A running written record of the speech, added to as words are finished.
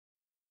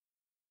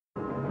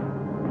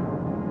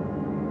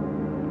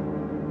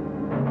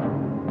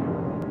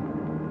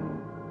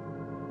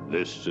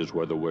This is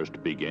where the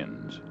worst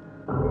begins.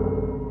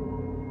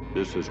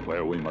 This is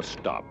where we must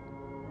stop.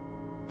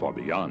 For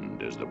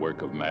beyond is the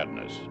work of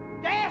madness.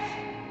 Death!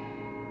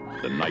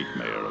 The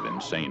nightmare of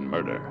insane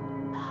murder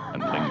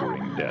and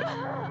lingering death.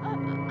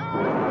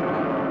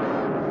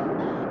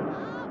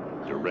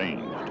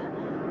 Deranged.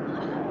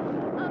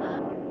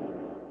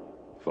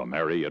 For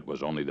Mary, it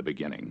was only the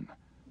beginning.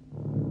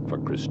 For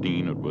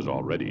Christine, it was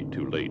already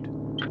too late.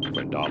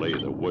 For Dolly,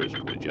 the worst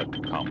was yet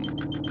to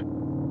come.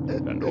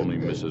 And only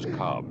Mrs.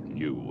 Cobb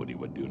knew what he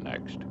would do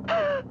next.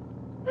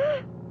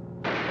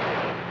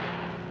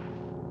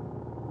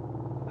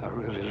 I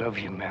really love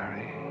you,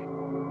 Mary.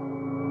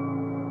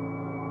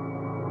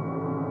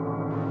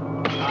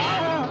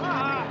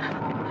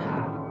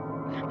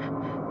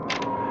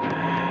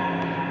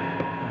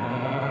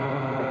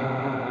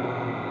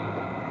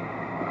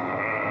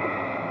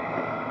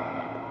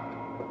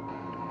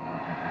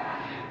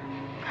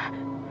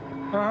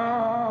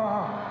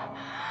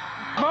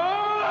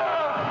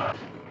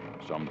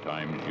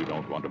 Sometimes you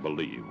don't want to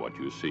believe what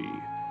you see,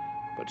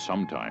 but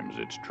sometimes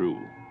it's true.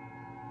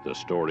 The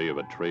story of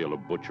a trail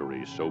of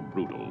butchery so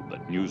brutal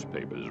that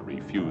newspapers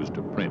refuse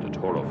to print its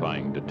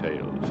horrifying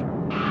details.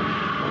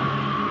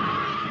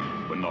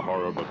 When the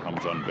horror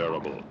becomes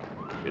unbearable,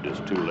 it is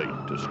too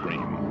late to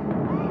scream.